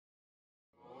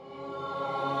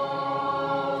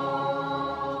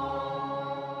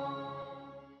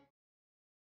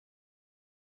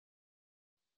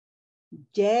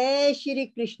Jai Shri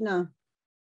Krishna.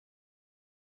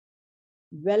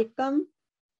 Welcome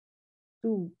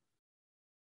to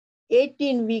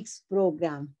 18 weeks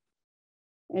program.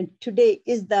 And today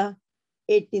is the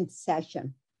 18th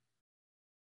session.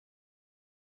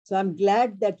 So I'm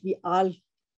glad that we all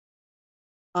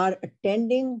are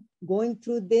attending, going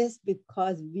through this,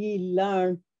 because we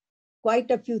learned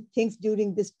quite a few things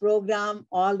during this program,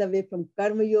 all the way from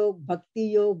Karma Yoga, Bhakti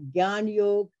Yoga, Gyan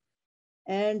Yoga.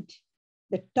 And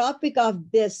the topic of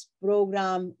this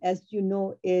program, as you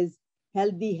know, is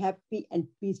healthy, happy, and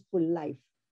peaceful life.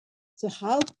 So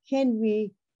how can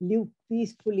we live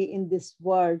peacefully in this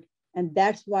world? And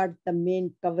that's what the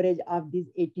main coverage of these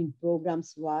 18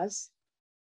 programs was.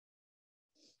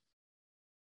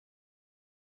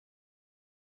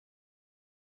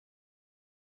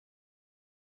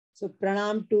 So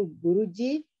pranam to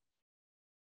Guruji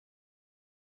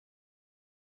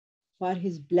for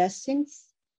his blessings.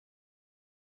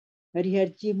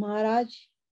 Hariharji Maharaj.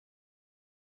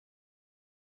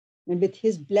 And with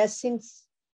his blessings,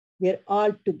 we are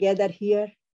all together here,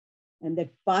 and that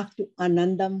path to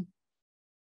Anandam.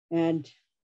 And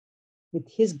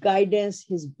with his guidance,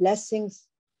 his blessings,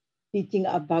 teaching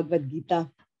of Bhagavad Gita,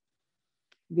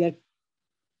 we are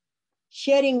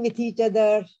sharing with each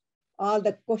other all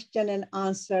the question and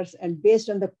answers. And based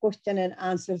on the question and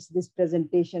answers, this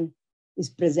presentation is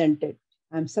presented.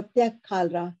 I'm Satya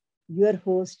Kalra, your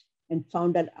host and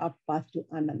founder of Path to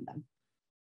Anandam.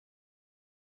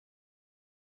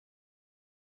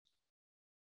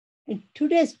 And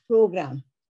today's program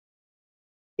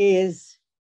is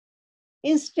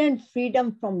instant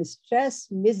freedom from stress,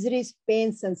 miseries,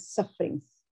 pains, and sufferings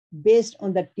based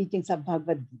on the teachings of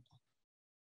Bhagavad Gita.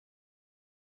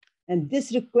 And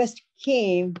this request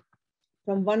came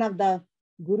from one of the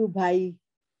Guru Bhai,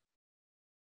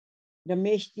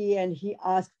 Rameshji, and he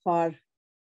asked for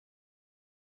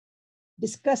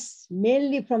discuss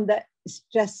mainly from the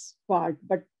stress part,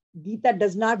 but Gita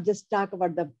does not just talk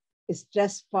about the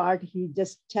stress part. He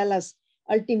just tell us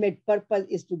ultimate purpose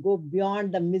is to go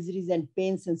beyond the miseries and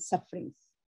pains and sufferings.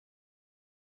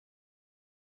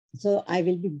 So I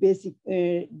will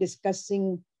be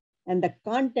discussing, and the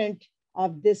content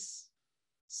of this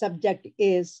subject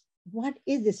is, what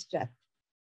is stress?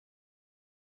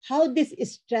 How this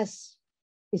stress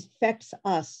affects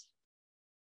us,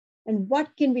 and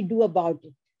what can we do about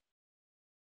it?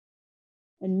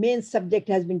 And main subject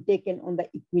has been taken on the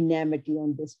equanimity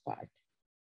on this part,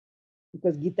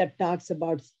 because Gita talks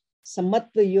about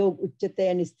samatva yoga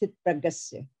uchyate and sthit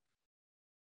pragasya.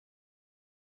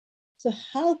 So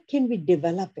how can we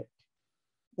develop it,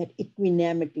 that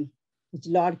equanimity, which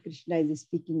Lord Krishna is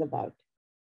speaking about?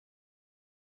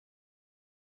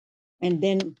 And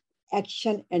then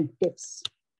action and tips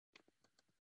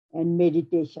and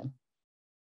meditation.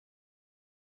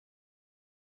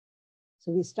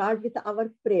 So we start with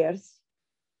our prayers,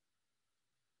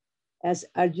 as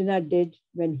Arjuna did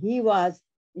when he was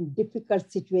in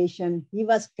difficult situation. He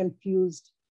was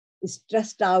confused,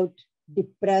 stressed out,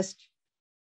 depressed,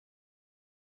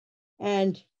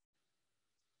 and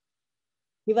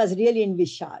he was really in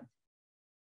Vishad.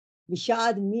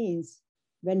 Vishad means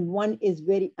when one is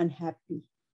very unhappy,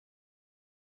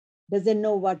 doesn't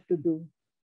know what to do,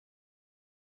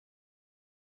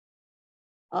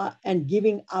 and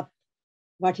giving up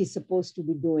what he's supposed to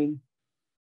be doing.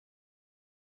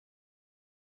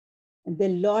 And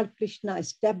then Lord Krishna,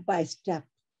 step by step,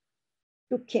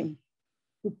 took him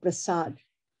to Prasad,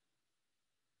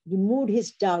 removed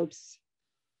his doubts.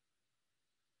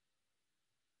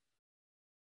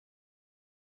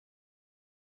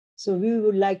 So we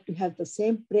would like to have the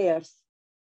same prayers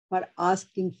for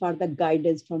asking for the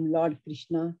guidance from Lord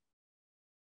Krishna,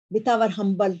 with our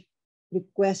humble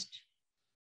request.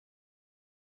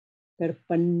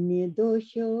 Karpanya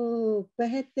dosho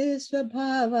pahate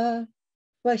swabhava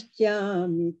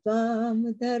paschami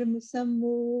tvam dharma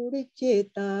sammudha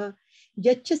cheta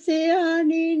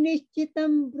yachaseyani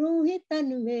nishchitam bruhi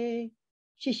tanve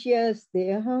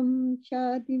shishyasteham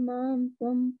chadimam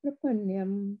tvam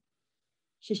prapanyam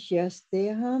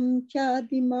shishyasteham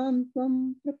chadimam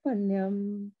tvam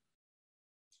prapanyam.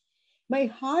 My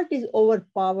heart is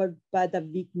overpowered by the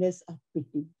weakness of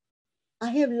pity. I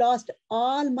have lost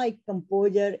all my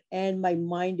composure and my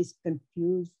mind is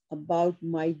confused about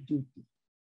my duty,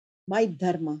 my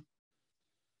dharma.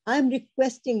 I am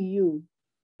requesting you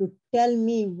to tell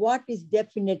me what is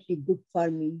definitely good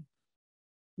for me,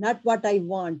 not what I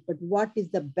want, but what is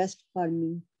the best for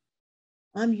me.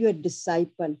 I'm your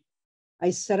disciple. I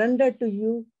surrender to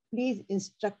you. Please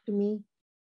instruct me.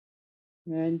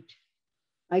 And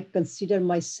I consider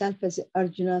myself as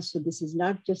Arjuna. So this is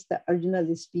not just the Arjuna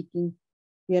is speaking,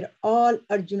 We are all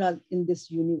Arjunas in this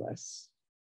universe,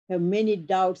 have many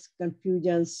doubts,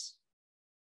 confusions,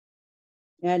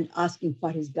 and asking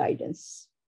for his guidance.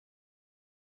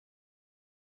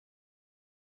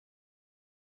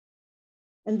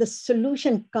 And the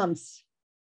solution comes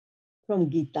from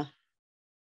Gita.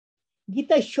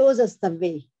 Gita shows us the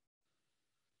way.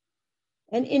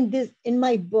 And in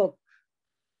my book,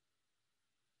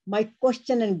 my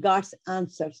question and God's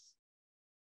answers,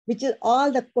 which is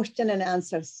all the question and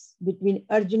answers between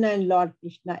Arjuna and Lord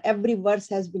Krishna. Every verse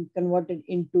has been converted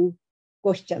into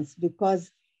questions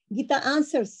because Gita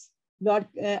answers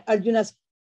Arjuna's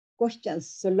questions.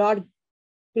 So Lord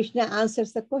Krishna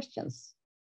answers the questions.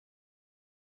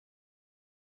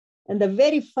 And the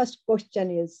very first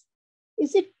question is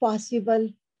it possible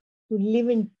to live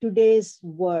in today's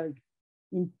world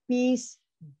in peace,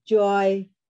 joy,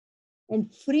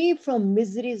 and free from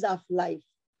miseries of life,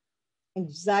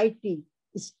 anxiety,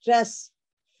 stress,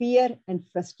 fear, and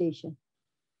frustration?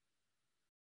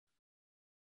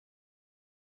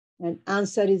 And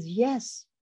answer is yes.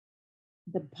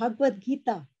 The Bhagavad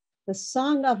Gita, the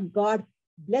song of God,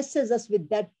 blesses us with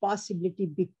that possibility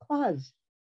because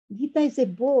Gita is a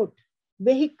boat,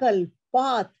 vehicle,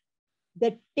 path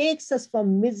that takes us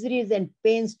from miseries and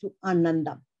pains to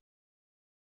Anandam,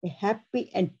 a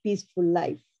happy and peaceful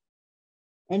life,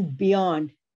 and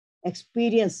beyond,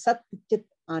 experience Sat Chit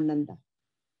Ananda.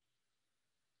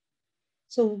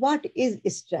 So what is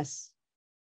stress?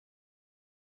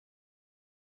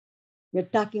 We're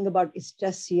talking about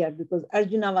stress here because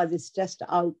Arjuna was stressed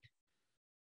out.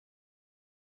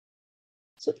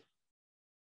 So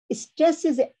stress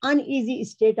is an uneasy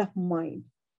state of mind.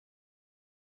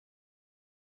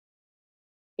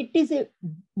 It is a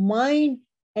mind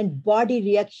and body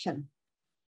reaction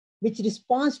which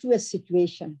responds to a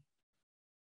situation.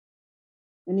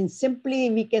 And in simply,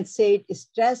 we can say it is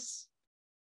stress.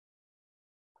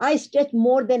 I stretch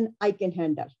more than I can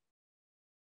handle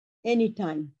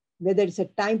anytime, whether it's a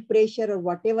time pressure or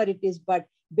whatever it is, but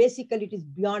basically it is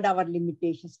beyond our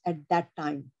limitations at that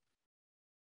time.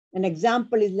 An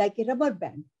example is like a rubber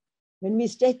band. When we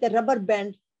stretch the rubber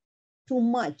band too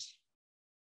much,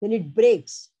 then it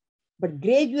breaks. But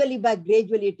gradually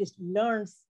it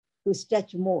learns to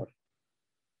stretch more.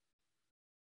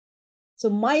 So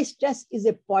my stress is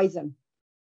a poison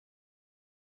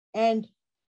and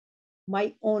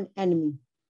my own enemy.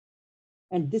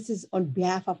 And this is on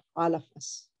behalf of all of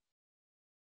us.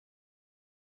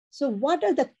 So what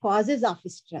are the causes of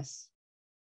stress?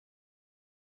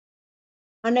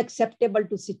 Unacceptable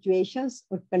to situations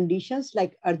or conditions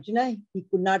like Arjuna. He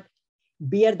could not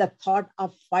bear the thought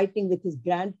of fighting with his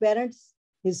grandparents,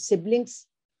 his siblings,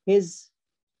 his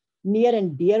near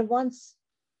and dear ones.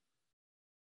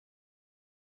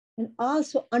 And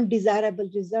also undesirable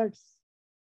results.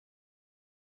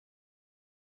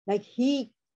 Like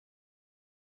he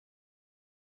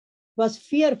was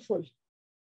fearful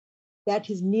that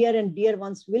his near and dear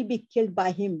ones will be killed by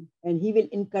him and he will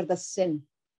incur the sin.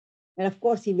 And of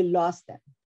course, he will lose them.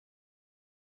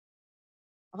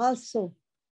 Also,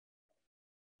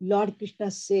 Lord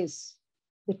Krishna says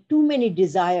that too many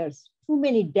desires, too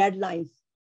many deadlines,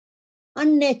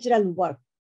 unnatural work,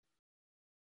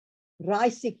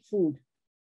 rasic food,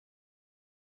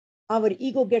 our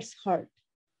ego gets hurt,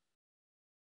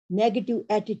 negative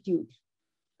attitude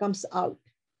comes out,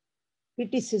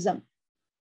 criticism,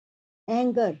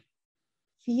 anger,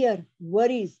 fear,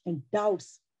 worries, and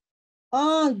doubts.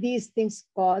 All these things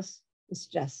cause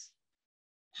stress.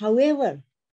 However,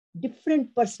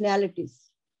 different personalities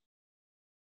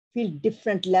feel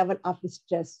different level of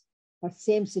stress for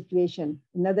same situation.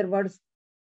 In other words,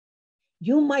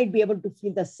 you might be able to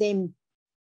feel the same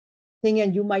thing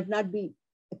and you might not be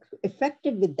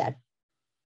affected with that,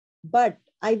 but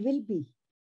I will be.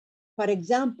 For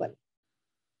example,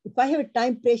 if I have a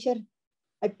time pressure,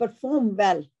 I perform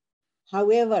well.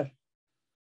 However,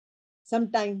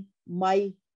 sometimes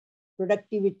my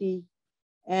productivity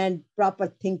and proper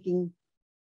thinking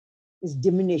is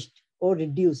diminished or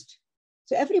reduced.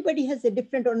 So everybody has a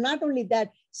different, or not only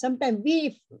that, sometimes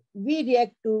we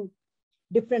react to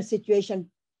different situations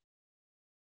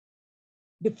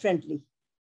differently.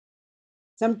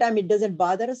 Sometimes it doesn't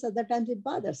bother us, other times it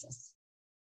bothers us.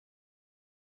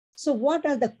 So what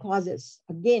are the causes?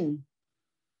 Again,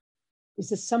 it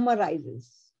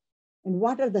summarizes. And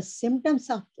what are the symptoms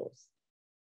of those?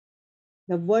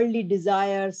 The worldly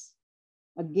desires,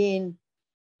 again,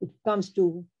 it comes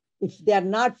to, if they are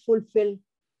not fulfilled,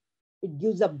 it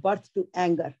gives a birth to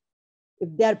anger.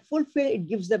 If they are fulfilled, it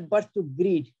gives a birth to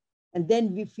greed. And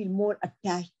then we feel more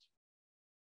attached.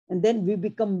 And then we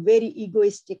become very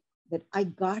egoistic that I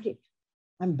got it.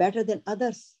 I'm better than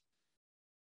others.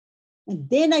 And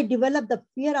then I develop the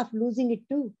fear of losing it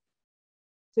too.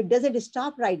 So it doesn't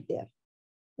stop right there.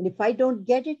 And if I don't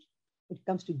get it, it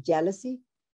comes to jealousy,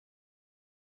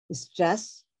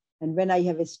 stress. And when I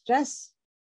have a stress,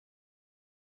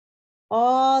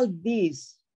 all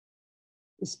these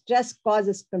stress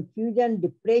causes confusion,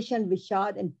 depression,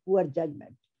 vishad, and poor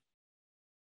judgment.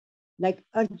 Like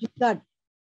Arjuna got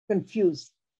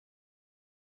confused.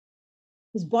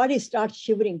 His body starts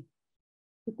shivering.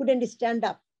 He couldn't stand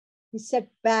up. He sat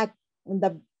back on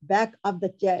the back of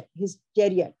his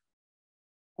chariot.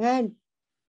 And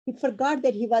he forgot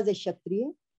that he was a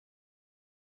Kshatriya.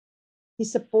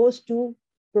 He's supposed to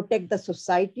protect the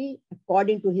society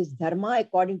according to his dharma,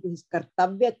 according to his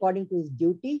kartavya, according to his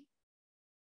duty.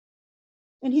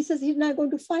 And he says he's not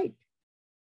going to fight.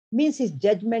 Means his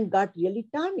judgment got really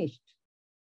tarnished.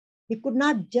 He could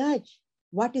not judge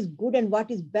what is good and what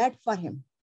is bad for him.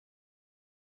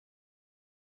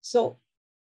 So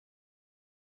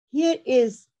here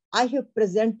is, I have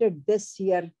presented this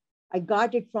here. I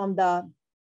got it from the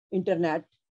internet.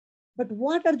 But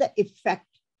what are the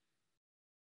effects?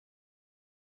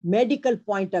 Medical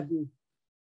point of view.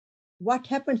 What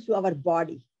happens to our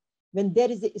body? When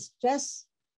there is a stress,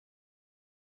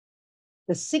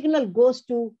 the signal goes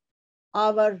to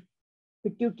our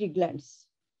pituitary glands,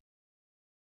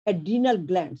 adrenal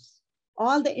glands.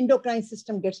 All the endocrine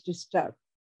system gets disturbed.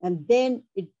 And then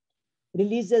it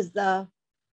releases the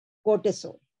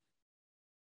cortisol.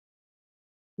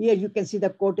 Here you can see the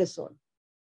cortisol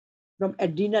from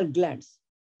adrenal glands.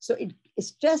 So it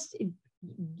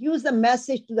gives a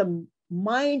message to the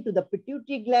mind, to the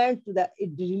pituitary gland,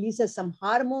 it releases some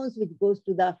hormones which goes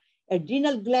to the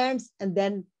adrenal glands, and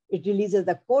then it releases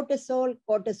the cortisol.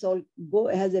 Cortisol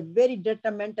has a very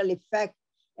detrimental effect,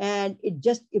 and it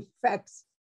just affects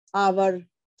our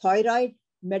thyroid,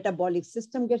 metabolic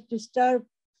system gets disturbed.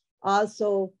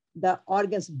 Also, the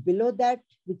organs below that,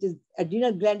 which is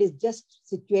adrenal gland, is just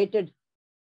situated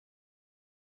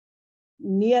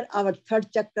near our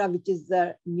third chakra, which is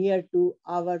near to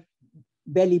our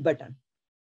belly button.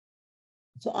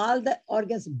 So all the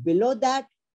organs below that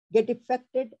get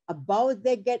affected. Above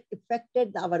they get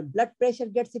affected. Our blood pressure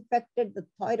gets affected. The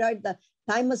thyroid, the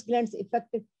thymus glands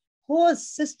affected. Whole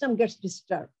system gets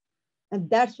disturbed. And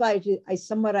that's why I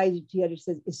summarize it here. It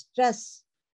says stress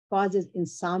causes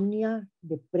insomnia,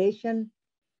 depression,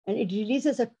 and it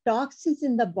releases toxins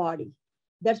in the body.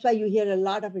 That's why you hear a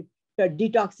lot of it, to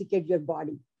detoxicate your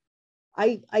body.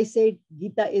 I say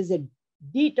Gita is a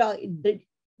detox.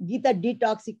 Gita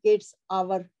detoxicates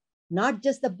our, not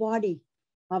just the body,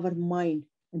 our mind.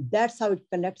 And that's how it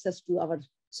connects us to our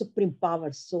supreme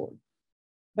power soul.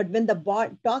 But when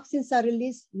the toxins are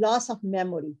released, loss of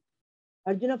memory.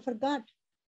 Arjuna forgot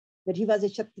that he was a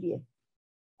Kshatriya.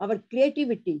 Our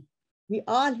creativity, we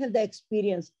all have the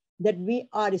experience that we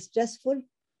are stressful,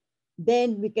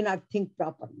 then we cannot think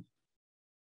properly.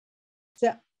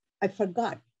 So I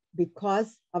forgot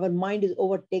because our mind is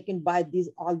overtaken by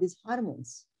all these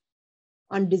hormones,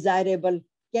 undesirable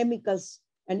chemicals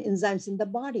and enzymes in the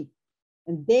body.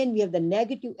 And then we have the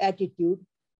negative attitude.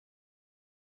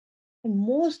 And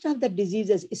most of the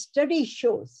diseases, study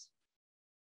shows,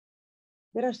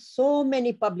 there are so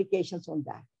many publications on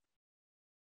that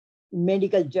in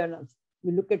medical journals.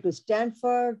 You look at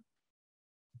Stanford,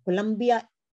 Columbia,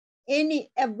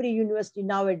 every university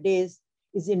nowadays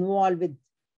is involved with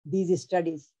these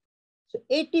studies. So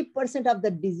 80% of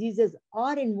the diseases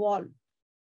are involved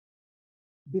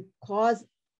because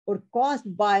or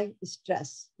caused by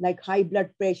stress, like high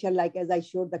blood pressure, like as I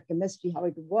showed the chemistry, how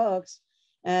it works.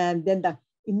 And then the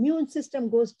immune system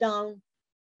goes down,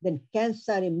 then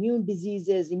cancer, immune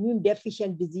diseases, immune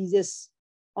deficient diseases,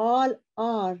 all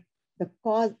are the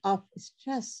cause of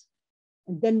stress.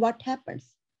 And then what happens?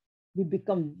 We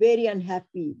become very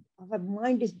unhappy. Our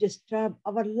mind is disturbed.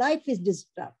 Our life is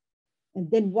disturbed. And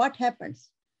then what happens?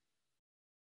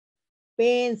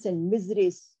 Pains and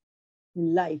miseries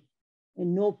in life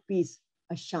and no peace,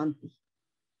 ashanti.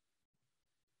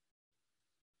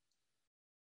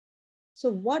 So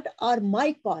what are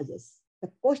my causes? The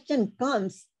question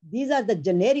comes, these are the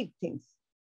generic things.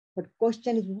 But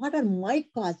question is, what are my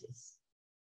causes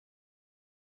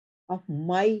of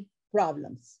my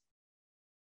problems?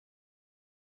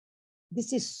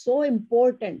 This is so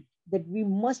important that we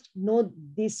must know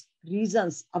these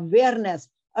reasons, awareness.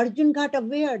 Arjun got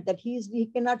aware that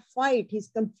he cannot fight, he's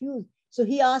confused. So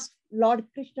he asked Lord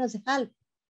Krishna's help.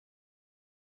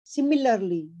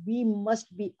 Similarly, we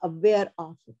must be aware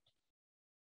of it.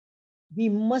 We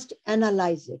must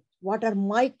analyze it. What are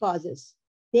my causes?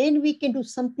 Then we can do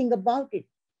something about it.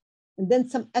 And then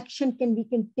some action we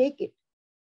can take it.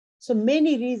 So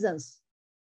many reasons.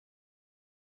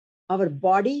 Our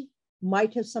body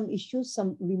might have some issues,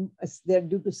 they're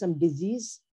due to some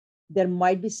disease. There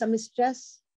might be some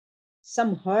stress,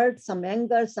 some hurt, some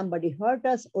anger, somebody hurt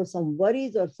us, or some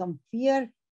worries, or some fear,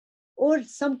 or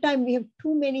sometimes we have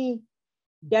too many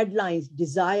deadlines,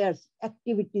 desires,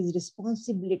 activities,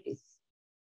 responsibilities.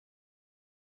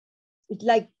 It's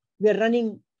like we're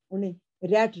running on a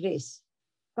rat race,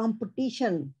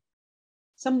 competition.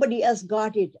 Somebody else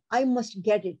got it, I must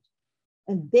get it.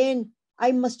 And then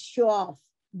I must show off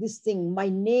this thing, my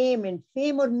name and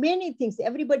fame, or many things.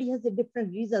 Everybody has a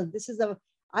different reasons.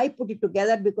 I put it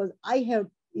together because I have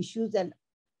issues and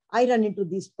I run into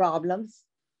these problems.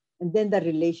 And then the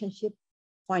relationship,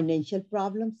 financial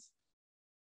problems.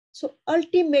 So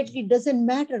ultimately, it doesn't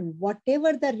matter.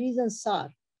 Whatever the reasons are,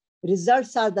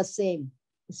 results are the same.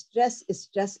 Stress is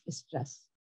stress is stress.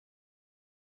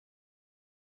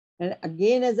 And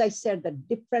again, as I said, the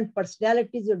different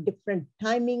personalities or different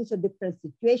timings or different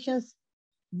situations,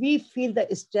 we feel the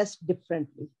stress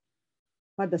differently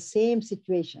for the same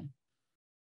situation.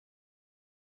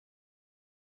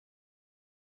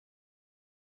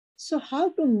 So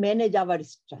how to manage our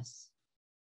stress?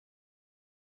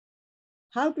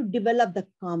 How to develop the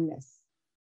calmness,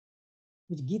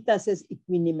 which Gita says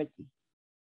equanimity.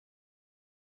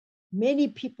 Many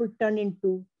people turn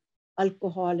into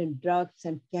alcohol and drugs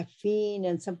and caffeine.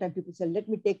 And sometimes people say, let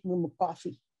me take more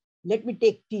coffee. Let me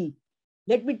take tea.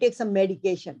 Let me take some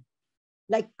medication.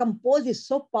 Like Compose is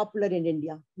so popular in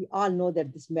India. We all know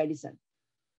that this medicine.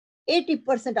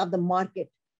 80% of the market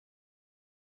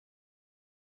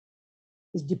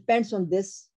depends on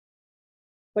this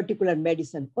particular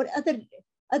medicine or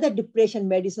other depression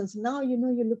medicines. Now, you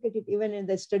look at it, even in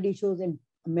the study shows in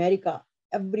America,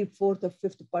 every fourth or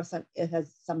fifth person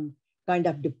has some kind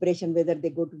of depression, whether they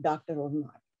go to doctor or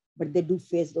not, but they do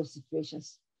face those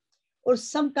situations, or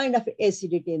some kind of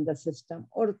acidity in the system,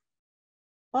 or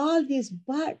all these.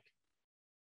 But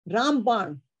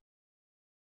Ramban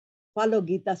follow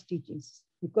Gita's teachings,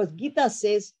 because Gita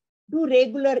says, do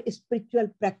regular spiritual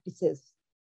practices.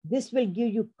 This will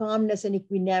give you calmness and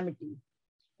equanimity.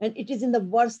 And it is in the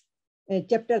verse,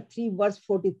 chapter 3, verse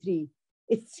 43.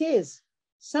 It says,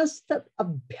 Sanstat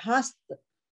abhyas,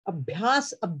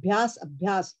 abhyas, abhyas,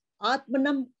 abhyas,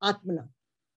 atmanam, atmanam,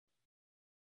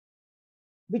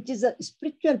 which is a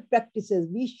spiritual practices.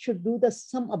 We should do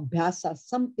some abhyasa,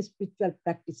 some spiritual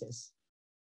practices.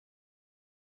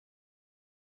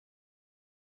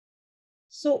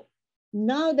 So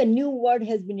now the new word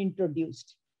has been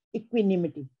introduced,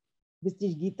 equanimity, which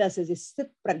is Gita says is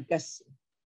sit pragasya,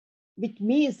 which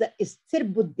means the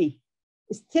sthir buddhi,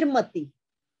 sthirmati.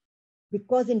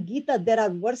 Because in Gita there are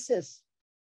verses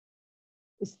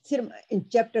in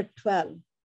chapter 12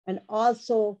 and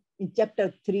also in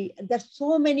chapter 3. And there's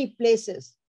so many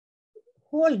places.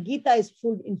 Whole Gita is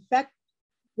full. In fact,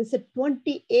 this is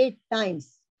 28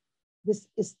 times this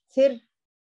sthir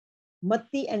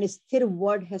mati and sthir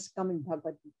word has come in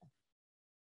Bhagavad Gita.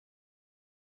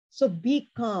 So be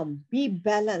calm, be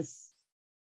balanced.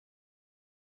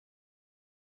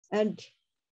 And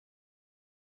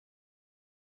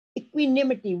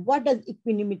equanimity, what does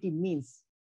equanimity means?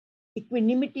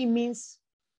 Equanimity means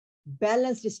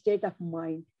balanced state of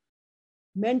mind,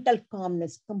 mental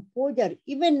calmness, composure,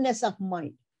 evenness of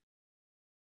mind,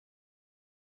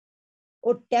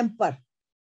 or temper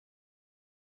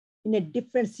in a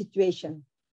different situation.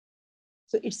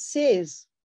 So it says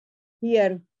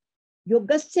here,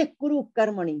 Yogasya kuru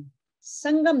karmani,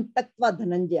 sangam tattva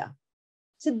dhananjaya,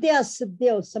 siddhya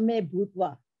siddhyo samay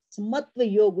bhutva,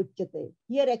 samatva yog uchyate.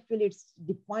 Here actually it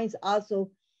defines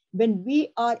also when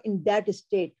we are in that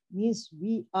state, means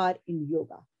we are in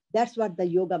yoga. That's what the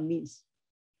yoga means.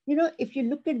 If you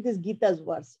look at this Gita's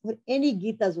verse or any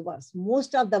Gita's verse,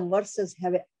 most of the verses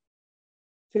have a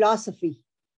philosophy.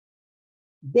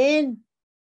 Then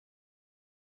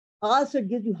also it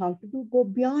gives you how to go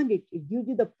beyond it. It gives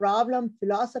you the problem,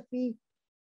 philosophy,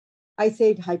 I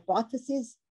say it,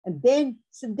 hypothesis, and then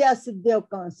siddhya siddhya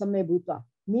samay bhutva,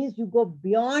 means you go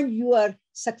beyond your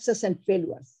success and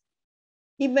failures.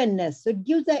 Evenness. So it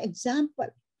gives the example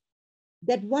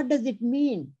that what does it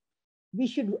mean? We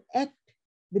should act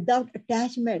without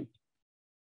attachment.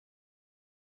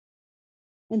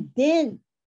 And then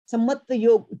samatva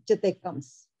yog uchyate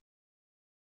comes.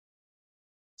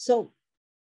 So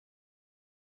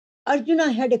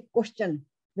Arjuna had a question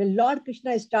when Lord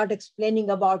Krishna started explaining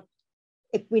about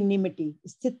equanimity,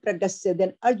 sthit pragasya.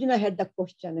 Then Arjuna had the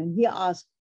question and he asked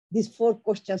these 4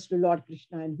 questions to Lord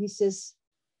Krishna. And he says,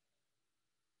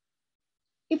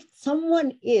 if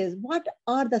someone is, what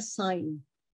are the signs,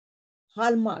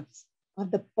 hallmarks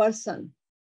of the person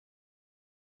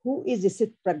who is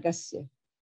Sit Pragasya,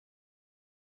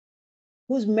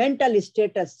 whose mental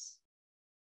status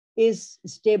is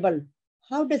stable.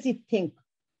 How does he think?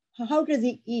 How does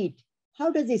he eat?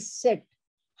 How does he sit?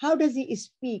 How does he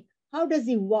speak? How does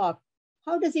he walk?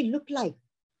 How does he look like?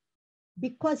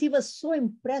 Because he was so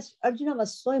impressed, Arjuna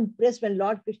was so impressed when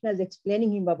Lord Krishna is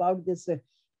explaining him about this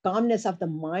calmness of the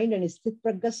mind and Sthit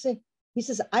Pragasya. He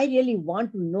says, I really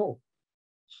want to know,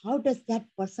 how does that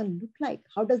person look like?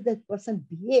 How does that person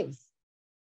behave?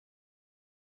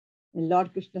 And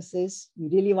Lord Krishna says, you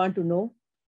really want to know?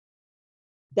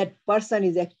 That person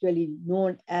is actually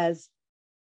known as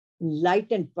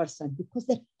enlightened person, because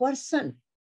that person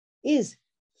is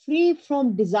free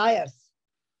from desires.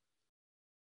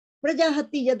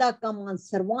 Prajahati yada kaman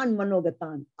sarvan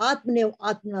manogatan atmanev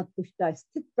atmana tushta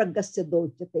sthit pragasya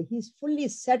dochyate. He is fully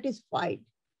satisfied.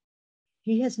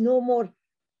 He has no more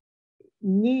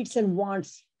needs and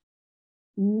wants.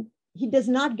 He does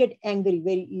not get angry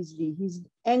very easily. He's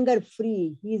anger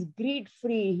free. He is greed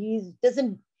free.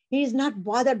 He is not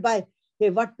bothered by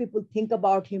what people think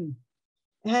about him.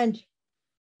 And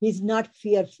he's not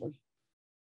fearful.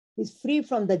 He's free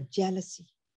from the jealousy.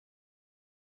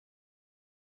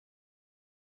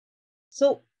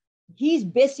 So he's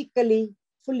basically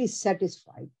fully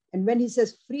satisfied. And when he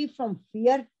says free from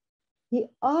fear, he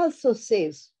also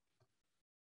says,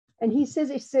 and he says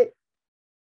it's a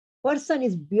person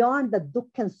is beyond the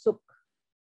dukh and sukh.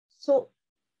 So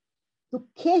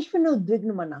dukheshvanu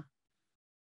dvignamana,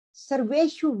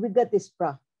 sarveshu vigat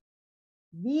ispra,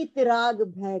 vitirag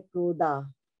bhay krodha,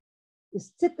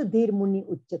 sthit dhir muni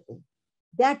uchyate.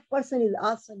 That person is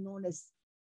also known as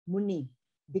muni,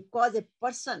 because a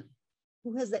person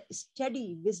who has a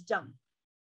steady wisdom,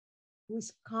 who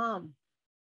is calm,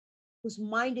 whose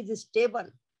mind is stable,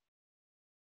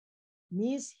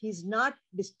 means he's not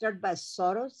disturbed by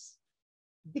sorrows.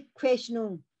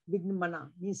 Dikhveshnu vignamana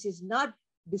means he's not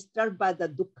disturbed by the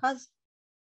dukkhas,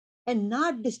 and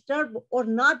not disturbed or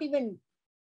not even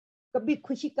kabhi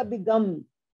khushi kabhi gum.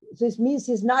 So it means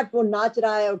he's not wo naach raha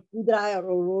hai or kood raha hai or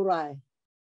ro raha hai.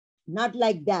 Not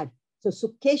like that. So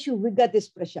sukheshu vigat is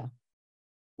prasha.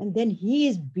 And then he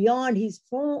is beyond, he's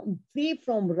free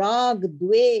from rag,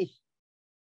 dvesh,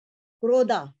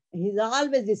 krodha. He's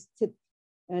always sthit.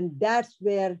 And that's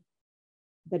where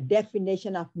the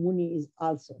definition of muni is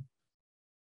also.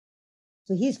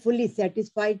 So he's fully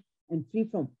satisfied and free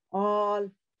from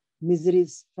all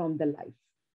miseries from the life.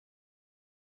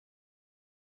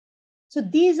 So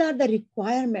these are the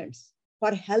requirements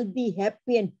for healthy,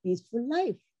 happy, and peaceful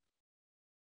life.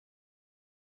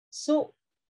 So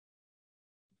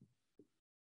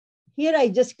here I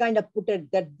just kind of put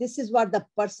it that this is what the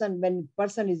person, when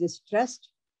person is stressed,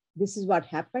 this is what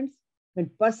happens. When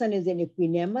person is in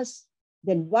equanimous,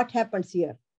 then what happens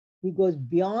here? He goes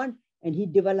beyond and he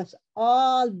develops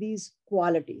all these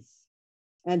qualities.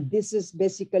 And this is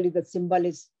basically the symbol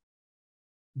is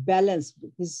balanced.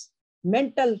 His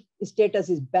mental status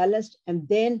is balanced. And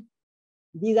then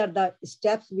these are the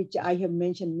steps which I have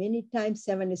mentioned many times,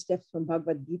 7 steps from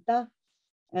Bhagavad Gita.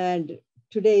 And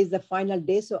today is the final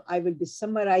day, so I will be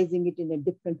summarizing it in a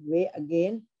different way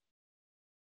again.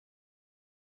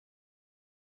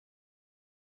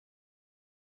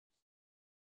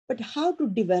 But how to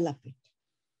develop it?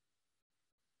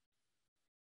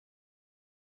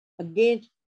 Again,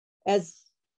 as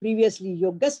previously,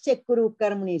 yogasya kuru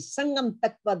karmani sangam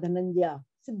takva dhananjaya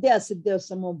siddhya siddhya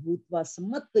samo bhutva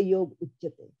samatta yog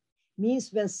uchyate. Means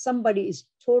when somebody is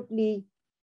totally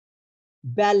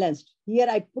balanced. Here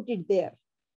I put it there.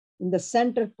 In the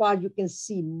center part, you can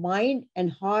see mind and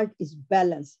heart is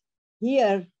balanced.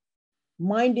 Here,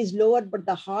 mind is lower, but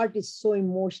the heart is so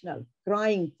emotional,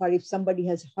 crying for if somebody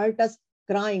has hurt us,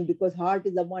 crying because heart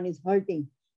is the one is hurting.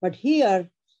 But here,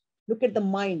 look at the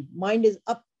mind. Mind is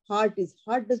up, heart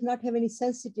does not have any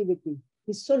sensitivity.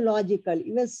 It's so logical.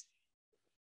 Even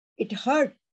it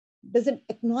hurt, doesn't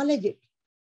acknowledge it.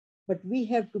 But we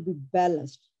have to be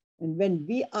balanced. And when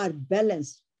we are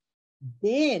balanced,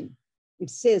 then it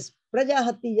says,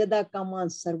 Prajahati yada kaman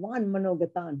sarvan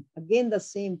manogatan. Again, the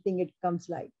same thing, it comes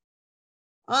like,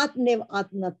 Atnev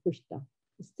atma tushta,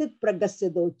 sthit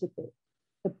pragasya dochyate.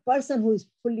 The person who is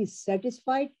fully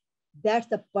satisfied, that's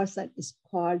the person is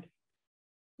called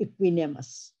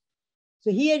equanimous.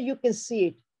 So here you can see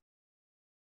it.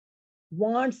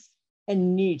 Wants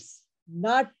and needs,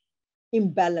 not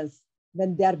imbalance.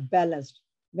 When they are balanced,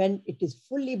 when it is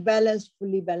fully balanced.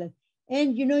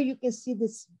 And you can see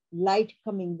this light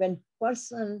coming. When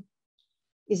person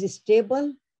is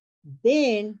stable,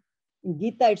 then in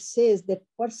Gita it says that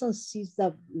person sees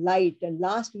the light. And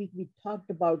last week we talked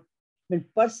about when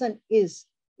person is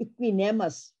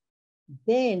equanimous,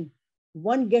 then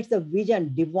one gets a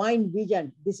vision, divine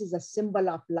vision. This is a symbol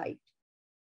of light.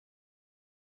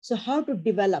 So how to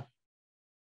develop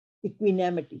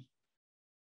equanimity?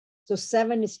 So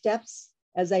 7 steps,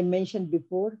 as I mentioned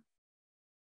before,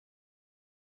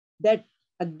 that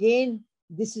again,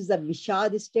 this is a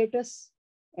Vishad status.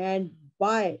 And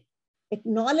by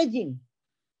acknowledging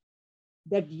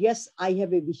that, yes, I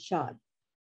have a Vishad,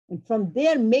 and from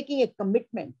there making a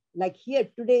commitment, like here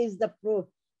today is the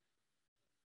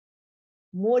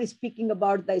more speaking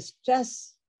about the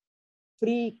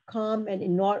stress-free, calm, and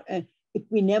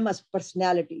equanimous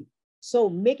personality. So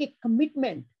make a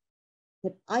commitment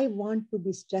that I want to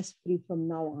be stress-free from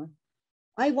now on.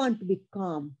 I want to be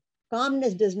calm.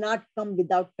 Calmness does not come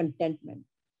without contentment.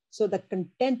 So the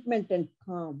contentment and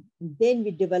calm, then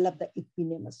we develop the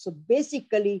equanimous. So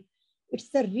basically, it's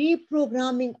the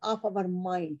reprogramming of our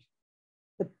mind,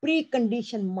 the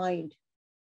preconditioned mind.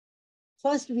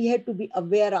 First, we have to be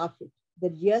aware of it,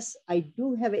 that yes, I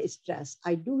do have a stress,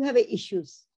 I do have a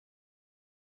issues.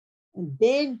 And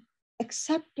then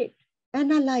accept it,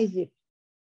 analyze it,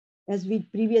 as we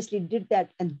previously did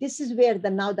that. And this is where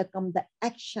now comes the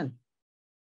action.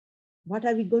 What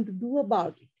are we going to do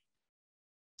about it?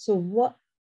 So what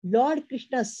Lord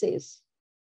Krishna says,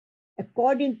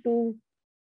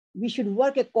 we should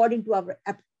work according to our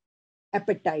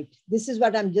appetite. This is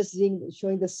what I'm just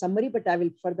showing the summary, but I will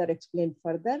further explain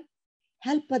further.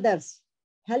 Help others.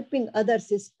 Helping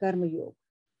others is karma yoga,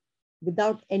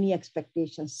 without any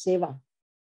expectations, seva.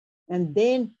 And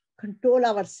then control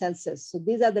our senses. So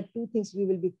these are the 2 things we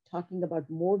will be talking about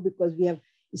more, because we have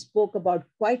spoke about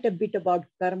quite a bit about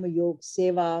karma yoga,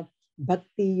 seva,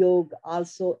 bhakti yoga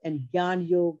also, and jnana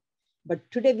yoga. But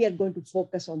today we are going to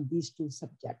focus on these 2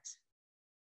 subjects.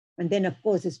 And then of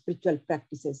course, the spiritual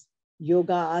practices,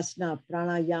 yoga, asana,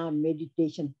 pranayama,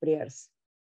 meditation, prayers.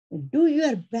 And do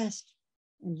your best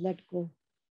and let go.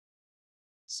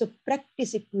 So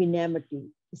practice equanimity,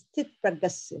 sthit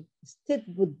pragasya, sthit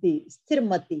buddhi,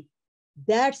 sthirmati.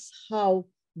 That's how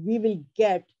we will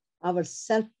get our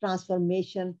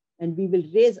self-transformation, and we will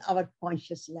raise our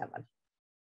conscious level.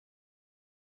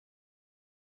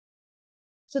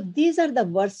 So these are the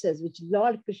verses which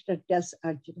Lord Krishna tells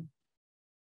Arjuna,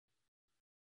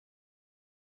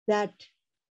 that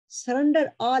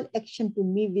surrender all action to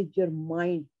me with your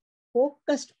mind,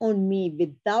 focused on me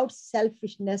without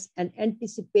selfishness and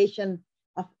anticipation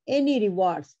of any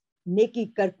rewards.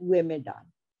 Neki kar kuएं mein daal.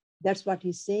 That's what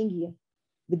he's saying here.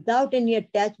 Without any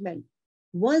attachment.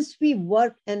 Once we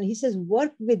work, and he says,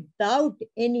 work without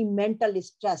any mental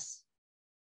stress.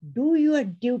 Do your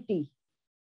duty.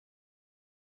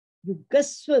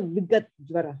 Yugasva vigat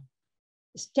jvara.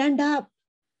 Stand up.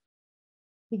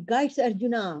 He guides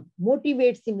Arjuna,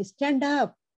 motivates him, stand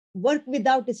up, work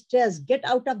without stress, get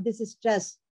out of this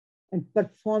stress and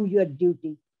perform your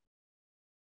duty.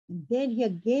 And then he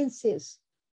again says,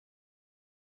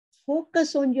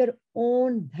 focus on your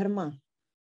own dharma.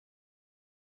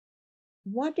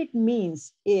 What it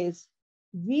means is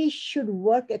we should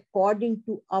work according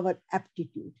to our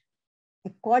aptitude,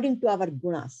 according to our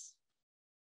gunas,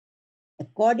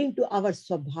 according to our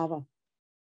swabhava.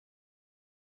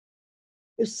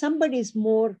 If somebody is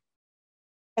more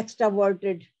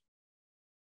extroverted,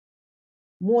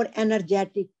 more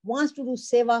energetic, wants to do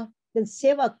seva, then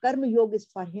seva, karma yoga is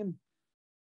for him.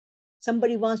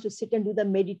 Somebody wants to sit and do the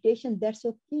meditation, that's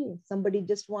okay. Somebody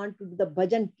just wants to do the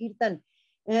bhajan, kirtan,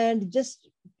 and just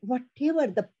whatever.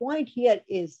 The point here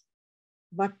is,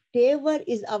 whatever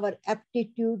is our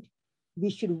aptitude, we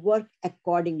should work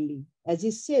accordingly. As he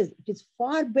says, it is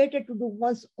far better to do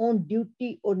one's own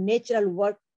duty or natural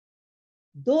work,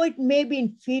 though it may be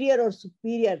inferior or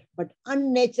superior, but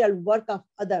unnatural work of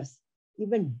others.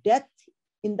 Even death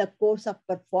in the course of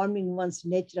performing one's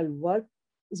natural work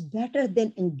is better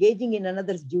than engaging in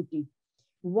another's duty.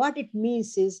 What it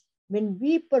means is, when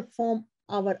we perform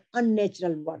our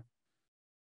unnatural work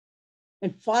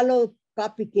and follow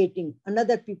copycating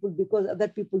another people because other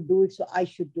people do it, so I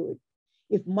should do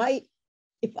it.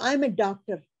 If I'm a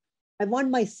doctor, I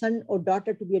want my son or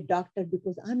daughter to be a doctor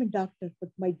because I'm a doctor, but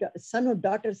my son or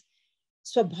daughter's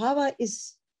swabhava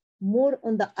is more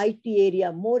on the IT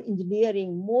area, more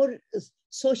engineering, more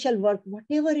social work,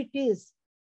 whatever it is.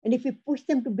 And if we push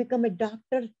them to become a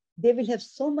doctor, they will have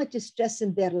so much stress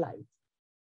in their life.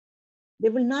 They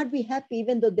will not be happy,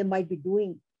 even though they might be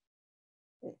doing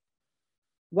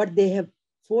what they have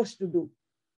forced to do.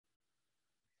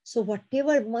 So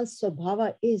whatever one's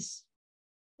swabhava is,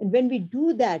 and when we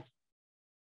do that,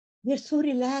 we're so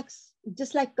relaxed,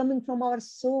 just like coming from our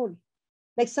soul.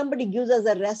 Like somebody gives us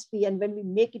a recipe, and when we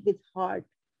make it with heart,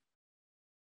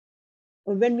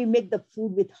 Or when we make the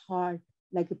food with heart,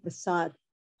 like a prasad,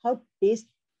 how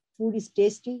food is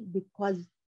tasty because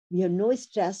we have no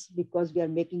stress, because we are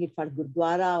making it for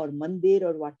Gurdwara or Mandir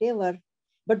or whatever.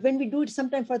 But when we do it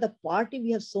sometime for the party,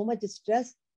 we have so much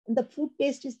stress and the food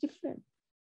taste is different.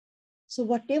 So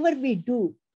whatever we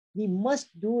do, we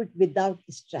must do it without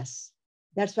stress.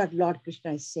 That's what Lord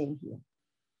Krishna is saying here.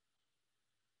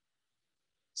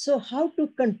 So how to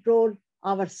control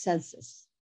our senses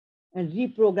and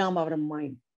reprogram our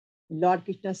mind? Lord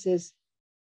Krishna says,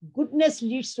 goodness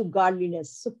leads to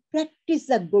godliness. So practice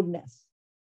the goodness.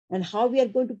 And how we are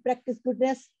going to practice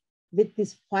goodness? With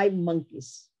these 5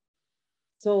 monkeys.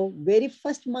 So very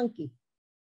first monkey.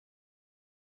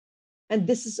 And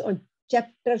this is on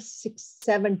chapter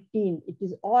 6:17. It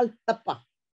is all tapa.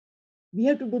 We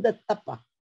have to do the tapa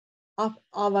of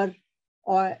our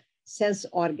sense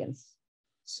organs.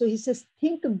 So he says,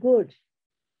 think good.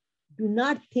 Do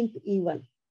not think evil.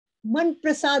 Man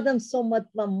prasadam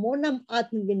somatva monam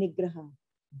atma vinigraha.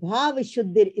 Bhav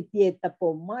shuddhir itye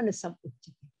tapo manasam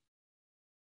uchchite.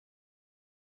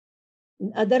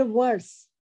 In other words,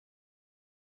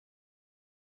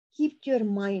 keep your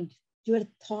mind, your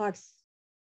thoughts,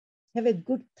 have a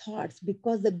good thoughts,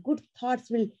 because the good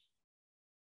thoughts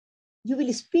you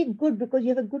will speak good because you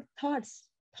have a good thoughts.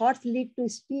 Thoughts lead to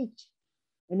speech,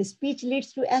 and speech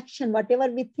leads to action. Whatever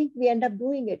we think, we end up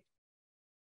doing it.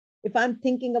 If I'm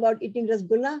thinking about eating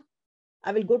rasgulla,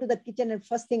 I will go to the kitchen and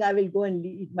first thing I will go and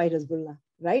eat my rasgulla,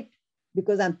 right?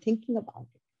 Because I'm thinking about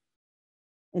it.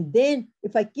 And then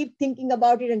if I keep thinking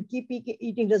about it and keep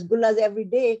eating rasgullas every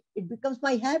day, it becomes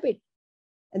my habit.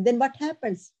 And then what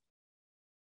happens?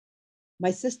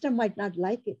 My system might not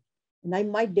like it, and I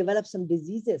might develop some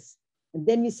diseases. And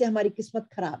then we say, "Hamari kismat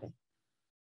kharab hai,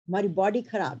 hamari body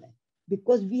kharab hai,"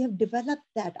 because we have developed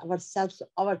that ourselves,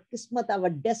 our kismat, our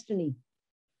destiny.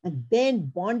 And then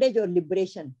bondage or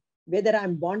liberation, whether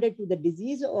I'm bonded to the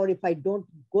disease or if I don't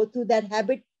go through that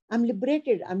habit, I'm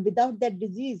liberated. I'm without that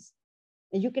disease.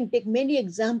 And you can take many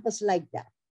examples like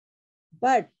that.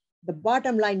 But the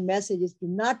bottom line message is, do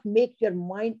not make your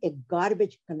mind a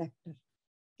garbage collector.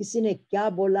 Kisi ne kya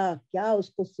bola, kya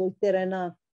usko sochte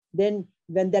rehna. Then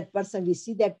when that person, we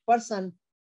see that person,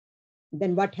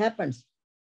 then what happens?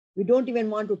 We don't even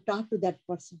want to talk to that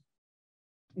person.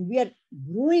 And we are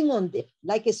brewing on it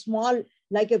like a slow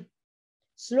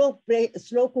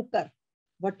cooker.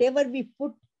 Whatever we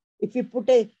put, if you put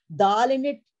a dal in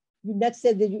it, you next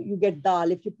day you get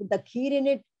dal. If you put the kheer in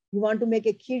it, you want to make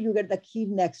a kheer, you get the kheer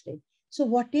next day. So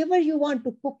whatever you want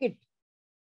to cook it,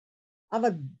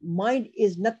 our mind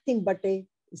is nothing but a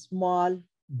small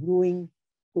brewing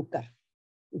cooker.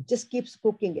 It just keeps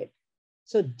cooking it.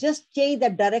 So just change the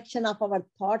direction of our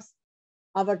thoughts,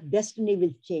 our destiny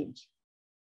will change.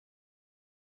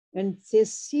 And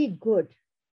says, see good.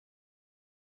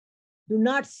 Do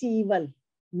not see evil.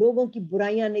 Logon ki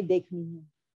buraiyan nahi dekhni hai.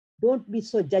 Don't be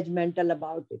so judgmental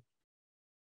about it.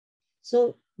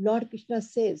 So Lord Krishna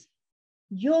says,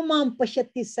 Yo mam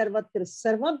pashyati sarvatra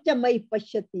sarvam cha mai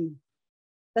pashyati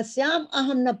tasyam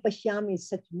aham na pashyami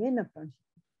sach mein na pranashati.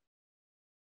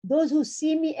 Those who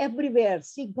see me everywhere,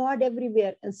 see God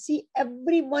everywhere, and see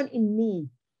everyone in me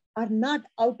are not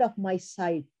out of my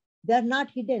sight. They are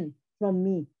not hidden from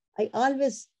me. I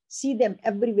always see them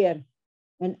everywhere,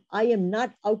 and I am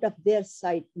not out of their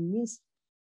sight. It means,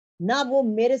 na wo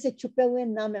mere se chupe hue,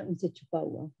 na main unse chupa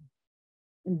hua.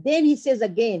 And then he says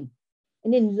again,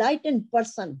 an enlightened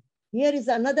person. Here is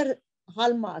another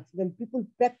hallmark. When people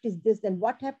practice this, then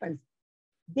what happens?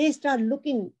 They start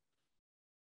looking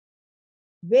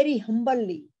very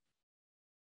humbly.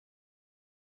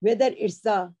 Whether it's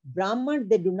the Brahman,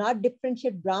 they do not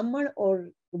differentiate Brahman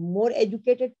or more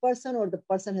educated person, or the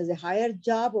person has a higher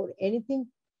job or anything.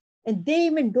 And they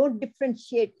even don't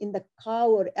differentiate in the cow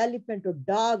or elephant or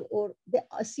dog, or they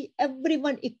see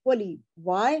everyone equally.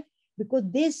 Why? Because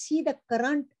they see the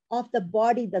current of the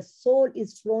body, the soul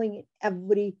is flowing in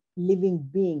every living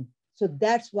being. So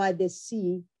that's why they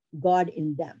see God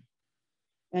in them.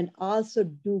 And also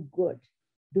do good.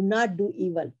 Do not do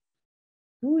evil.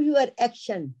 Do your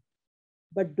action,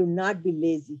 but do not be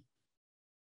lazy.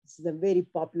 This is a very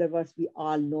popular verse. We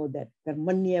all know that.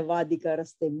 Karmanya vadika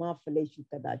raste ma phaleshu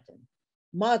kadachan.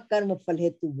 Ma karma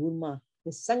phalhetu bhurma.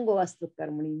 The sangovastu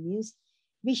karmani means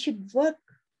we should work,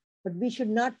 but we should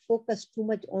not focus too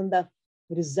much on the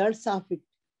results of it.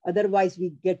 Otherwise, we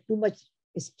get too much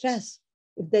stress.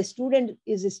 If the student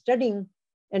is studying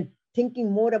and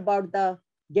thinking more about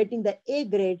getting the A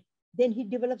grade, then he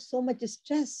develops so much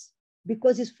stress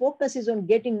because his focus is on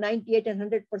getting 98 and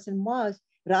 100% marks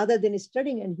rather than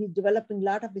studying, and he's developing a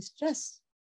lot of stress.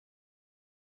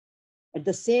 At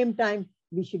the same time,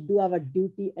 we should do our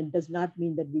duty and does not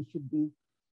mean that we should be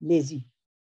lazy.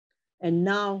 And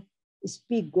now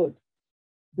speak good.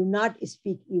 Do not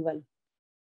speak evil.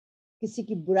 किसी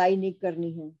की बुराई नहीं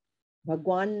करनी है.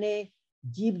 भगवान ने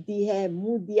जीभ दी है,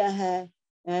 मुंह दिया है.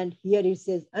 And here it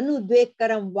says,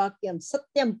 अनुद्वेकरम वाक्यम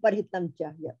सत्यम परहितम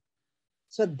चाहिए.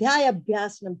 Swadhyaya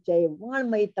abhyasnam chaye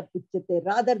vanmayita puchyate,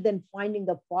 rather than finding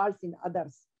the faults in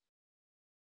others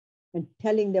and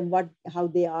telling them how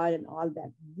they are and all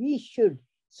that. We should,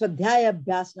 Swadhyaya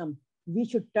abhyasnam, we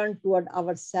should turn toward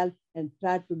ourselves and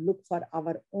try to look for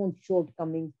our own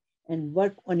shortcomings and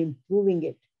work on improving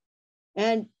it.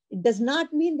 And it does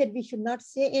not mean that we should not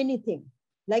say anything.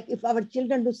 Like if our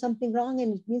children do something wrong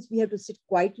and it means we have to sit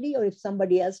quietly, or if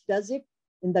somebody else does it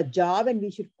in the job and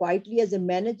we should quietly as a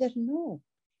manager, no.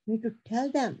 We have to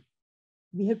tell them.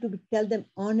 We have to tell them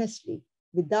honestly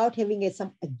without having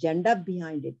some agenda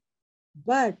behind it.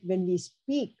 But when we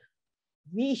speak,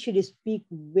 we should speak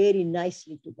very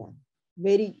nicely to them,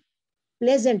 very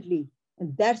pleasantly.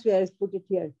 And that's where I put it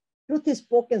here. Truth is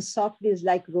spoken softly is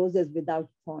like roses without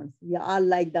thorns. We are all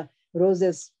like the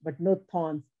roses, but no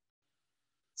thorns.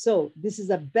 So this is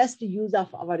the best use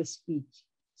of our speech.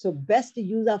 So best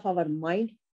use of our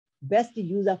mind, best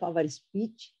use of our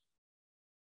speech,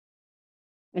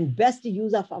 and best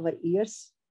use of our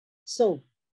ears. So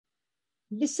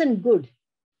listen good.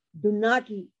 Do not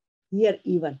hear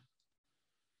evil.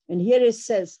 And here it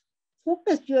says,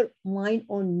 focus your mind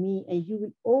on me and you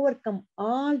will overcome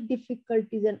all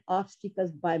difficulties and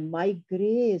obstacles by my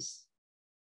grace.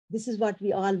 This is what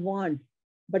we all want.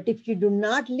 But if you do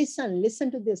not listen, listen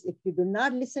to this. If you do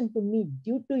not listen to me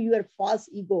due to your false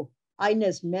ego,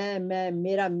 I-ness, main,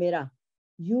 mera,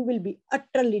 you will be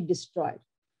utterly destroyed.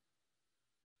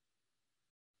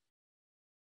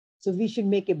 So we should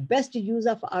make a best use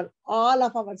of all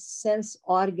of our sense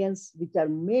organs, which are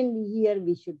mainly here.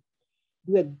 We should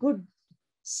do a good,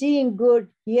 seeing good,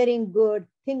 hearing good,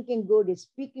 thinking good,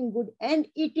 speaking good, and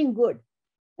eating good.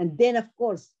 And then, of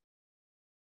course,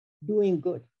 doing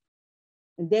good.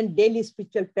 And then daily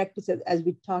spiritual practices, as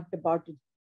we talked about it.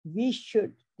 We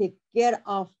should take care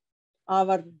of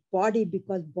our body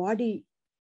because body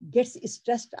gets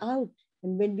stressed out.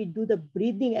 And when we do the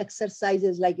breathing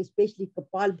exercises, like especially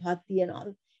Kapalbhati and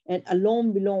all, and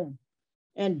Alom Vilom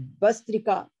and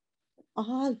Bastrika,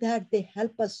 all that, they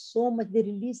help us so much. They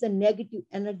release the negative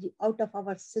energy out of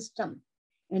our system.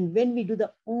 And when we do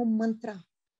the Om Mantra,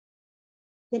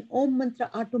 then Om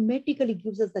Mantra automatically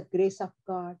gives us the grace of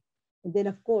God. And then,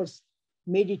 of course,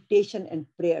 meditation and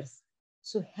prayers.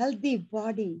 So healthy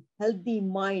body, healthy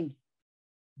mind,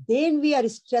 then we are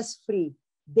stress-free,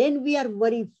 then we are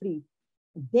worry-free.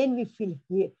 Then we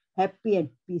feel happy and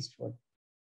peaceful.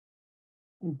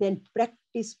 And then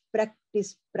practice,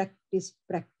 practice, practice,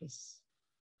 practice.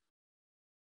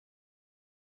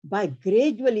 By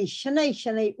gradually, shanai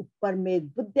shanai uppar mein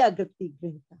buddhya grati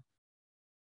grihita.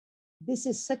 This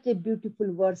is such a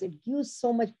beautiful verse. It gives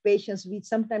so much patience. We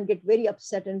sometimes get very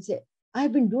upset and say,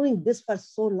 I've been doing this for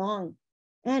so long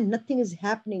and nothing is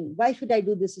happening. Why should I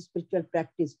do this spiritual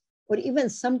practice? Or even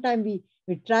sometimes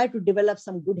we try to develop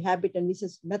some good habit and we say,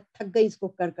 main thak gayi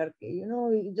isko kar karke. You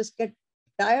know, you just get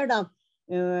tired of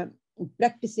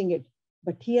practicing it.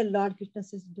 But here Lord Krishna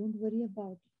says, don't worry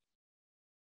about it.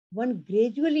 One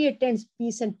gradually attains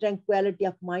peace and tranquility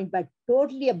of mind by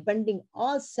totally abandoning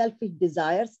all selfish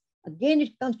desires. Again,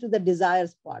 it comes to the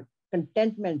desires part,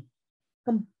 contentment,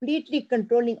 completely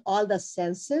controlling all the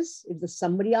senses. It's the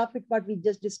summary of it, what we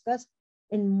just discussed.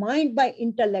 And mind by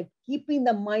intellect, keeping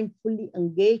the mind fully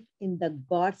engaged in the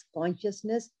God's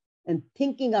consciousness and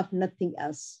thinking of nothing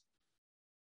else.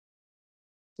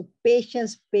 So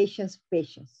patience, patience,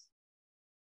 patience.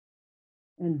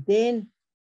 And then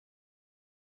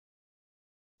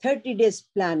 30 days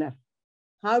planner,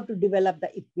 how to develop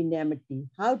the equanimity,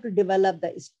 how to develop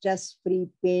the stress-free,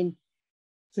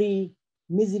 pain-free,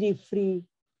 misery-free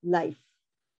life.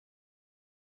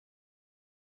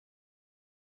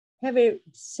 Have a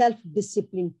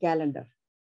self-discipline calendar.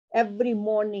 Every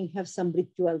morning have some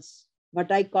rituals.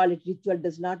 What I call it ritual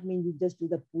does not mean you just do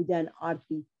the puja and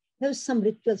arti. Have some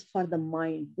rituals for the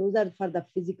mind. Those are for the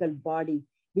physical body,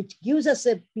 which gives us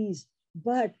a peace.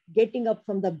 But getting up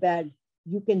from the bed,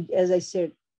 you can, as I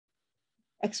said,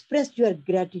 express your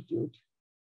gratitude.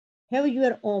 Have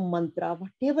your own mantra,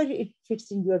 whatever it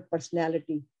fits in your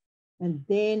personality. And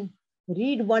then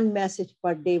read one message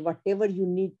per day, whatever you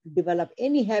need to develop,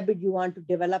 any habit you want to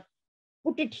develop,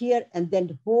 put it here, and then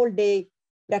the whole day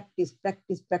practice,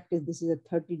 practice, practice. This is a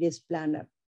 30 days planner.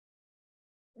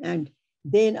 And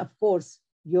then, of course,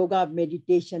 yoga,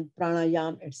 meditation,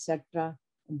 pranayam, etc.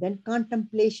 And then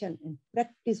contemplation and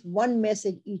practice one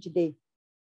message each day.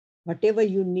 whatever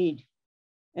you need.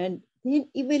 And then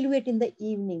evaluate in the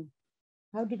evening.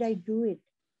 How did I do it?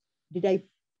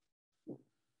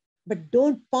 But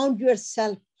don't pound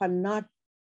yourself for not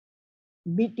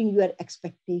meeting your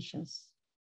expectations.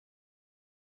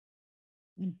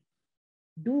 And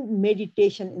do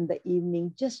meditation in the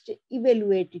evening, just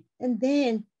evaluate it, and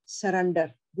then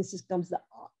surrender. Comes the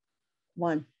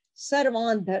one.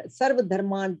 Sarva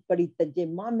dharman parityaje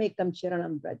mamekam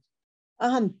sharanam braj.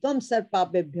 Aham tvam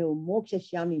sarpabebhyo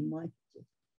mokshashyami ma.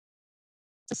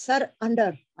 Sir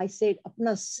under, I said,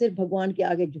 अपना सिर भगवान के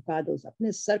आगे झुका दो,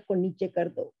 अपने sir को नीचे कर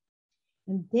दो.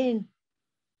 And then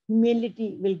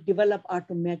humility will develop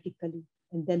automatically.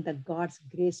 And then the God's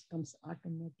grace comes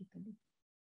automatically.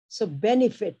 So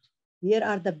benefit, here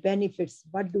are the benefits.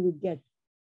 What do we get?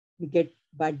 We get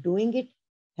by doing it,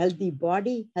 healthy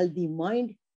body, healthy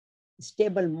mind,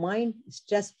 stable mind,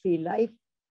 stress-free life,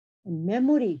 and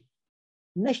memory.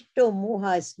 Nashto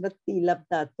moha smriti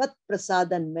labda tat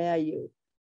prasadan mayayu.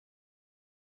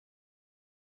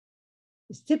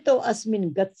 स्थितो अस्मिन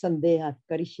गत संदेहात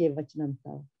करिष्ये वचनम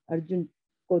था. अर्जुन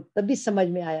को तभी समझ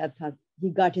में आया था. He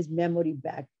got his memory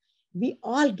back. We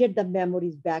all get the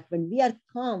memories back when we are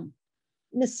calm.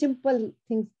 In a simple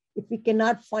thing, if we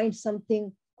cannot find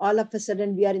something, all of a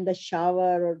sudden we are in the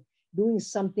shower or doing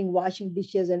something, washing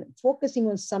dishes and focusing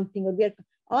on something, or we are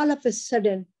all of a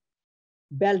sudden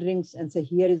bell rings and say,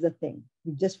 here is the thing.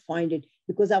 We just find it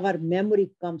because our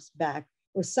memory comes back.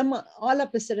 Or all of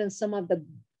a sudden, some of the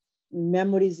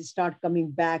memories start coming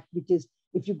back, which is,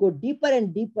 if you go deeper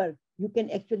and deeper, you can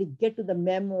actually get to the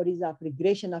memories of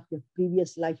regression of your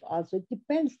previous life also. It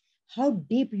depends how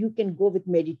deep you can go with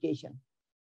meditation.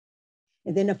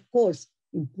 And then, of course,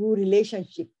 improve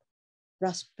relationship,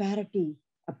 prosperity,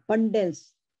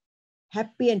 abundance,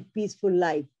 happy and peaceful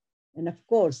life. And of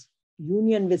course,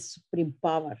 union with supreme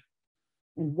power.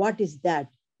 And what is that?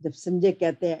 जब संजय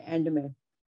कहते हैं and में,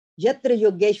 यत्र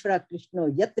योगेश्वरा कृष्णो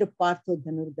यत्र पार्थो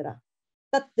धनुर्धरा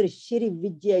तत्र Shri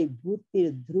Vijay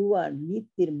भूतिर Dhruva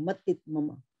नीतिर मतित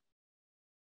mama.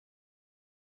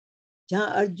 जहां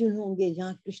अर्जुन होंगे,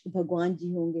 जहां कृष्ण भगवान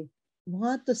जी होंगे,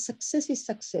 वहां तो सक्सेस ही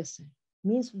सक्सेस है.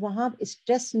 मीन्स वहां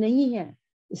स्ट्रेस नहीं है.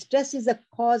 Stress is the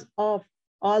cause of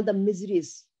all the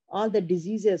miseries, all the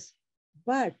diseases,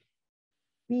 but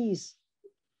peace,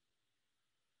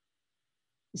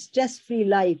 stress-free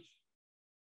life,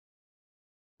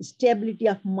 stability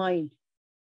of mind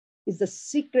is the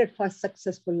secret for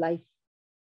successful life.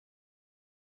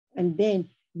 And then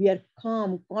we are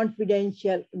calm,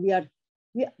 confidential, we are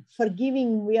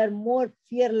forgiving, we are more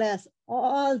fearless.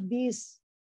 All these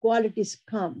qualities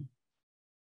come.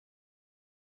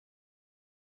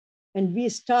 And we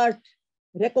start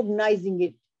recognizing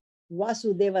it.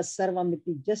 Vasudeva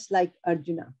Sarvamiti, just like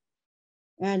Arjuna.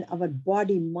 And our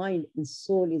body, mind, and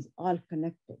soul is all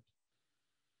connected.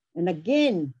 And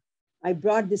again, I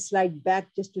brought this slide back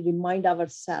just to remind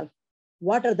ourselves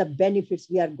what are the benefits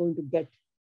we are going to get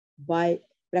by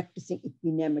practicing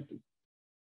equanimity.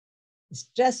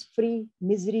 Stress-free,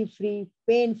 misery-free,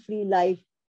 pain-free life,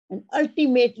 and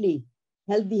ultimately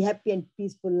healthy, happy, and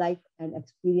peaceful life, and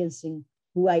experiencing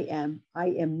who I am. I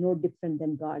am no different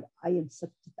than God. I am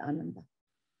Satya Anandam.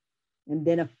 And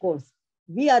then, of course,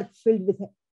 we are filled with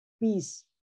peace,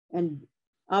 and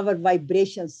our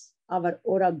vibrations, our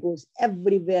aura goes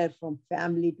everywhere from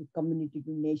family to community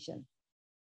to nation,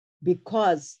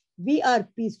 because we are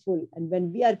peaceful. And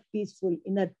when we are peaceful,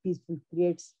 inner peaceful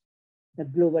creates the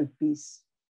global peace.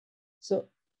 So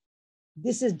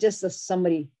this is just a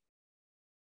summary.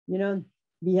 You know,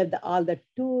 we have all the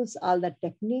tools, all the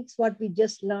techniques, what we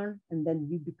just learned, and then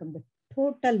we become the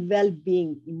total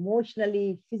well-being,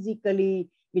 emotionally, physically.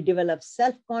 We develop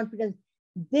self-confidence.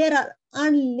 There are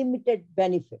unlimited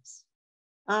benefits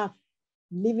of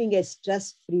living a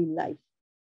stress-free life.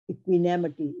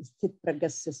 Equanimity, sthit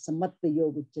pragasya samatva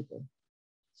yoga uchyate.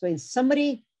 So in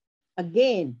summary,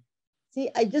 again, see,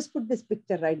 I just put this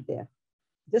picture right there.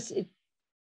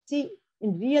 See,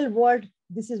 in real world,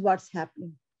 this is what's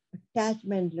happening.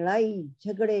 Attachment, लड़ाई,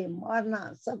 झगड़े,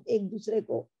 मारना, सब एक दूसरे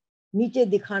को नीचे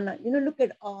दिखाना. You know, look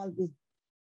at all this.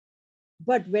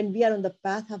 But when we are on the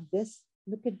path of this,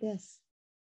 look at this.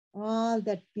 All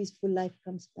that peaceful life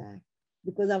comes back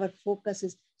because our focus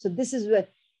is. So this is where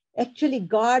actually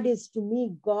God is, to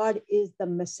me, God is the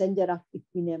messenger of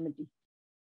equanimity.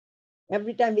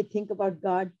 Every time we think about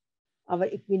God, our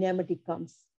equanimity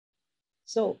comes.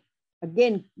 So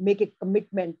again, make a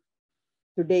commitment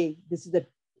today. This is the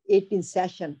 18th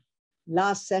session,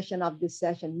 last session of this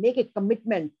session. Make a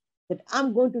commitment that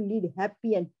I'm going to lead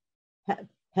happy and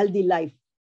healthy life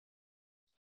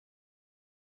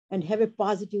and have a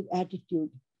positive attitude.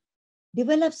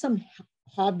 Develop some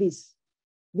hobbies,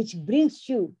 which gives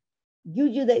you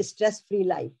the stress-free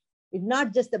life. It's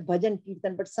not just the bhajan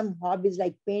kirtan, but some hobbies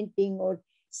like painting or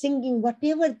singing,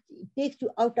 whatever it takes you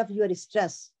out of your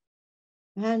stress.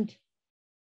 And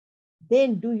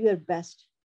then do your best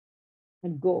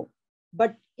and go.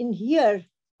 But in here,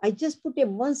 I just put a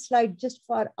one slide just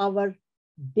for our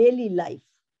daily life,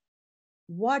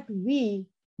 what we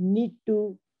need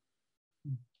to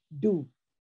do.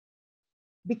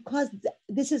 Because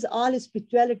this is all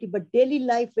spirituality, but daily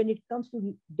life, when it comes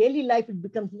to daily life, it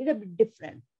becomes a little bit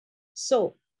different.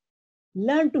 So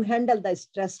learn to handle the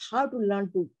stress, how to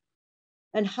learn to,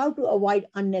 and how to avoid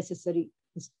unnecessary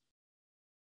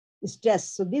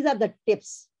stress. So these are the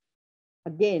tips.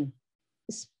 Again,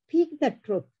 speak the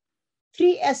truth.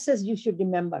 3 S's you should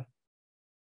remember.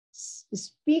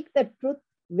 Speak the truth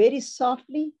very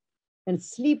softly and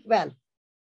sleep well.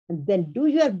 And then do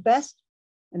your best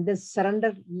and then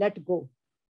surrender, let go.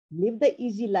 Live the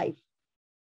easy life.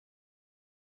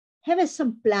 Have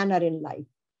some planner in life.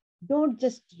 Don't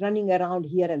just running around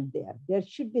here and there. There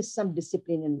should be some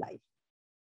discipline in life.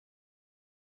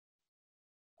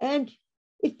 And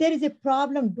if there is a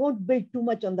problem, don't build too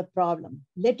much on the problem.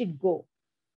 Let it go.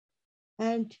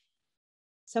 And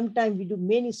sometimes we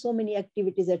do so many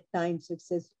activities at times. So it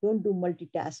says, don't do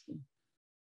multitasking.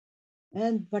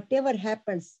 And whatever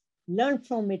happens, learn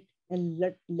from it and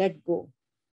let go.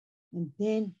 And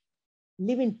then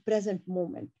live in present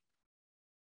moment.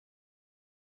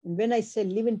 And when I say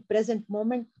live in present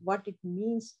moment, what it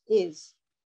means is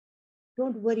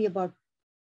don't worry about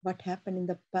what happened in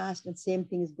the past, and same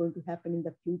thing is going to happen in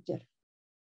the future.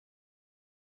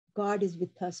 God is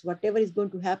with us. Whatever is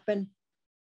going to happen,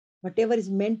 whatever is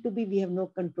meant to be, we have no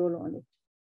control on it.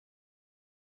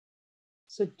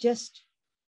 So just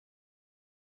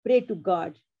pray to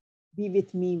God, be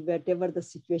with me, whatever the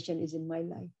situation is in my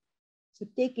life. So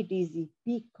take it easy,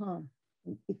 be calm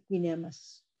and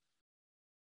equanimous.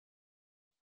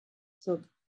 So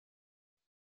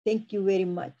thank you very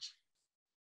much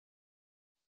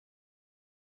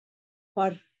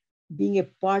for being a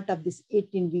part of this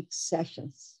 18-week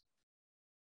sessions.